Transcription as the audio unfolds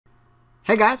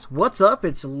Hey guys, what's up?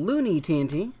 It's Looney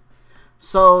TNT.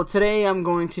 So today I'm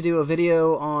going to do a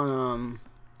video on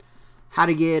how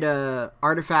to get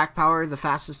artifact power the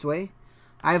fastest way.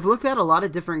 I've looked at a lot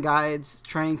of different guides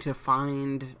trying to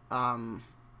find a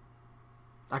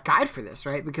guide for this,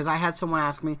 right? Because I had someone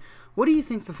ask me, what do you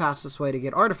think the fastest way to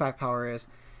get artifact power is?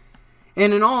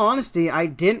 And in all honesty, I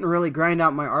didn't really grind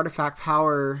out my artifact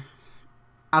power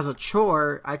as a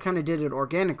chore. I kind of did it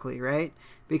organically, right?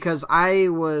 Because I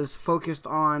was focused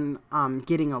on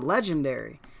getting a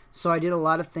legendary. So I did a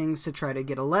lot of things to try to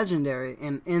get a legendary.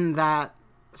 And in that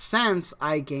sense,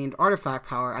 I gained artifact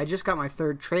power. I just got my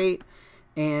 3rd trait.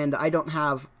 And I don't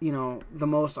have, you know, the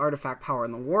most artifact power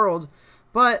in the world.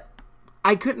 But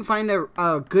I couldn't find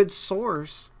a good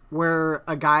source where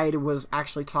a guide was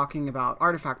actually talking about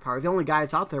artifact power. The only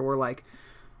guides out there were like,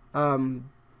 do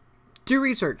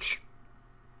research.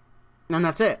 And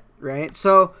that's it, right?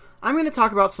 So I'm going to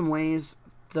talk about some ways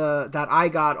that I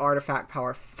got artifact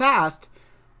power fast,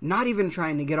 not even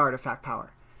trying to get artifact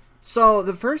power. So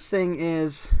the first thing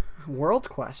is world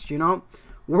quests, you know?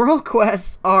 World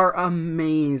quests are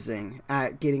amazing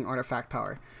at getting artifact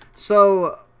power.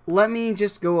 So let me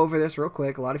just go over this real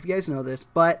quick. A lot of you guys know this,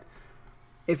 but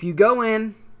if you go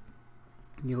in,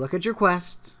 you look at your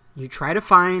quest, you try to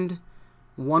find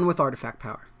one with artifact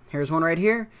power. Here's one right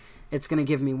here. It's going to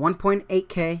give me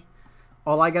 1.8k.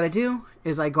 All I got to do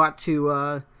is I got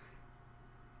to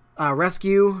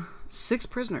rescue 6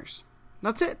 prisoners.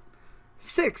 That's it.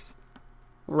 6.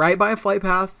 Right by a flight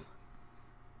path.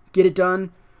 Get it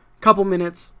done. Couple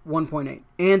minutes, 1.8.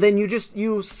 And then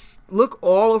you look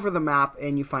all over the map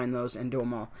and you find those and do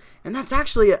them all. And that's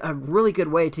actually a really good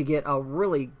way to get a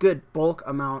really good bulk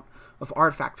amount of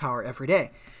artifact power every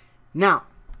day. Now,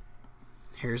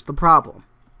 here's the problem.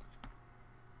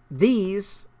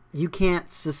 These, you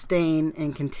can't sustain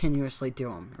and continuously do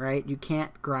them, right? You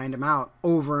can't grind them out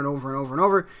over and over and over and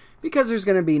over because there's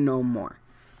going to be no more.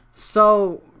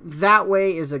 So that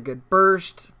way is a good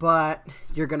burst, but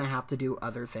you're going to have to do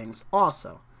other things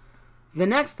also. The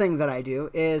next thing that I do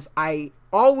is I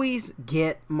always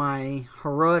get my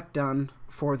heroic done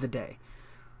for the day.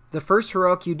 The first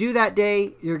heroic you do that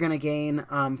day, you're going to gain,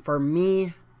 for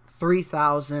me,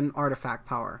 3,000 artifact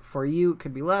power. For you, it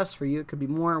could be less. For you, it could be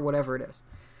more, whatever it is.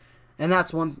 And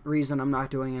that's one reason I'm not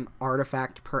doing an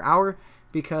artifact per hour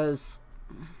because,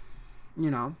 you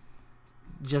know,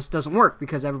 just doesn't work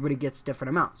because everybody gets different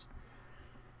amounts.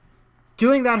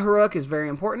 Doing that heroic is very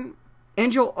important.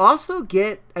 And you'll also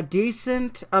get a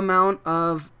decent amount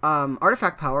of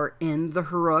artifact power in the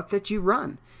heroic that you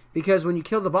run. Because when you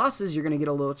kill the bosses, you're going to get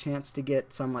a little chance to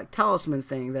get some like talisman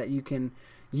thing that you can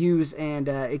use, and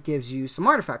it gives you some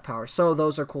artifact power. So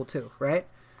those are cool too, right?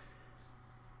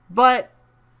 But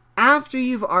after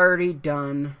you've already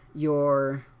done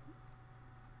your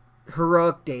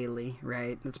heroic daily,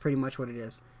 right? That's pretty much what it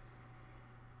is.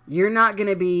 You're not going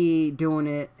to be doing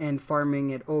it and farming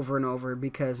it over and over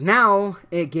because now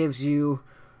it gives you,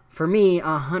 for me,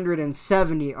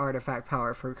 170 artifact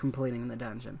power for completing the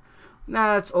dungeon.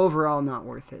 That's overall not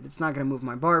worth it. It's not going to move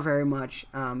my bar very much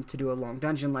to do a long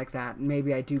dungeon like that.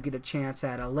 Maybe I do get a chance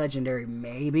at a legendary,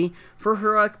 maybe, for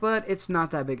heroic, but it's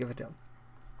not that big of a deal.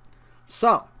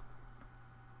 So,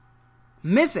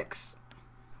 mythics.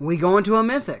 We go into a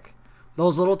mythic.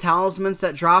 Those little talismans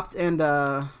that dropped in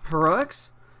heroics,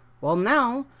 well,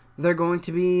 now they're going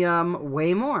to be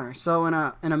way more. So in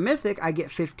a mythic, I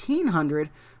get 1,500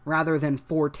 rather than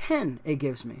 410 it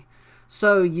gives me.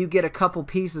 So you get a couple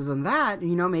pieces in that,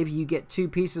 you know, maybe you get 2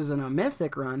 pieces in a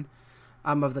mythic run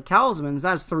of the talismans.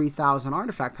 That's 3,000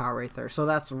 artifact power right there. So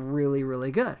that's really,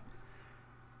 really good.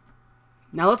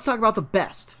 Now let's talk about the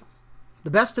best.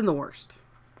 The best and the worst.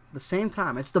 At the same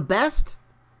time. It's the best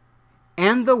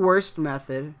and the worst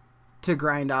method to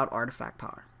grind out artifact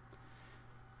power.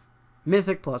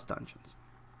 Mythic plus dungeons.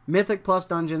 Mythic plus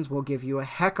dungeons will give you a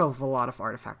heck of a lot of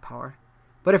artifact power.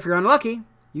 But if you're unlucky,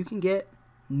 you can get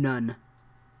none.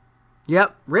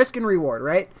 Yep, risk and reward,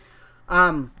 right?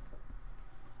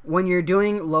 When you're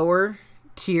doing lower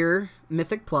tier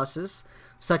mythic pluses,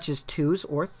 such as 2s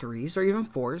or 3s or even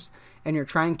 4s, and you're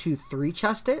trying to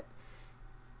 3-chest it,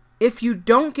 if you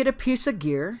don't get a piece of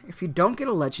gear, if you don't get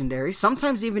a legendary,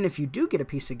 sometimes even if you do get a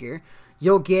piece of gear,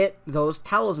 you'll get those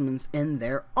talismans in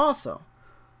there also,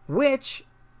 which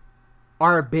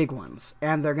are big ones,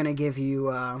 and they're going to give you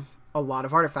a lot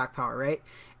of artifact power, right?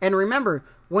 And remember,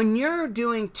 when you're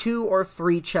doing 2 or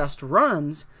 3 chest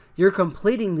runs, you're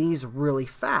completing these really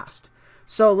fast.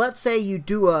 So let's say you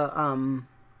do a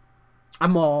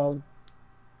mall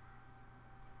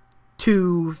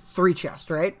 2, 3 chest,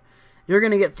 right? You're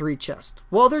going to get 3 chests.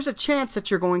 Well, there's a chance that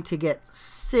you're going to get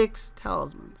 6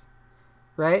 talismans.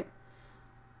 right?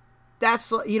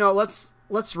 That's, you know,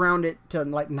 let's round it to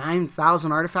like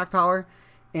 9,000 artifact power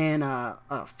and a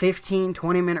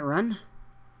 15-20 minute run.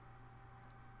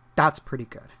 That's pretty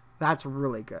good. That's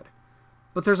really good.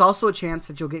 But there's also a chance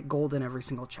that you'll get gold in every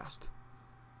single chest.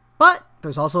 But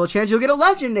there's also a chance you'll get a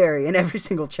legendary in every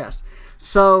single chest.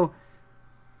 So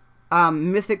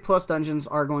Mythic plus dungeons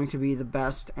are going to be the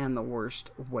best and the worst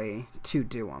way to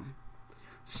do them.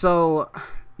 So,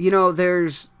 you know,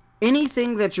 there's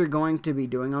anything that you're going to be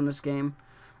doing on this game,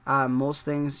 most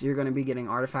things you're going to be getting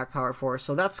artifact power for.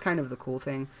 So that's kind of the cool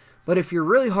thing. But if you're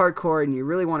really hardcore and you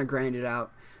really want to grind it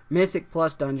out, Mythic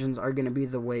plus dungeons are going to be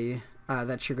the way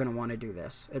that you're going to want to do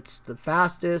this. It's the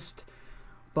fastest,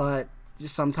 but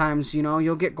sometimes, you know,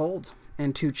 you'll get gold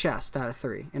in 2 chests out of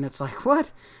 3. And it's like,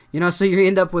 what? You know, so you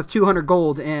end up with 200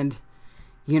 gold and,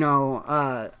 you know,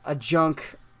 a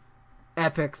junk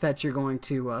epic that you're going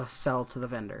to sell to the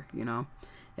vendor, you know.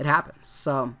 It happens.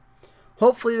 So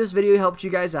hopefully this video helped you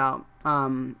guys out.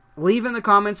 Leave in the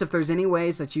comments if there's any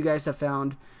ways that you guys have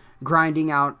found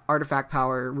grinding out artifact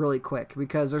power really quick,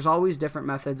 because there's always different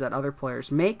methods that other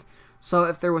players make. So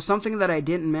if there was something that I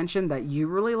didn't mention that you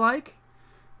really like,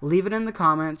 leave it in the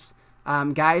comments.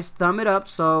 Guys, thumb it up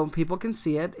so people can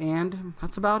see it, and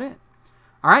that's about it.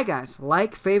 Alright guys,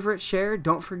 like, favorite, share.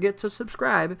 Don't forget to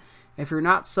subscribe. If you're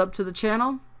not subbed to the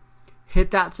channel, hit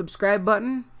that subscribe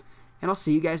button, and I'll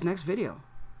see you guys next video.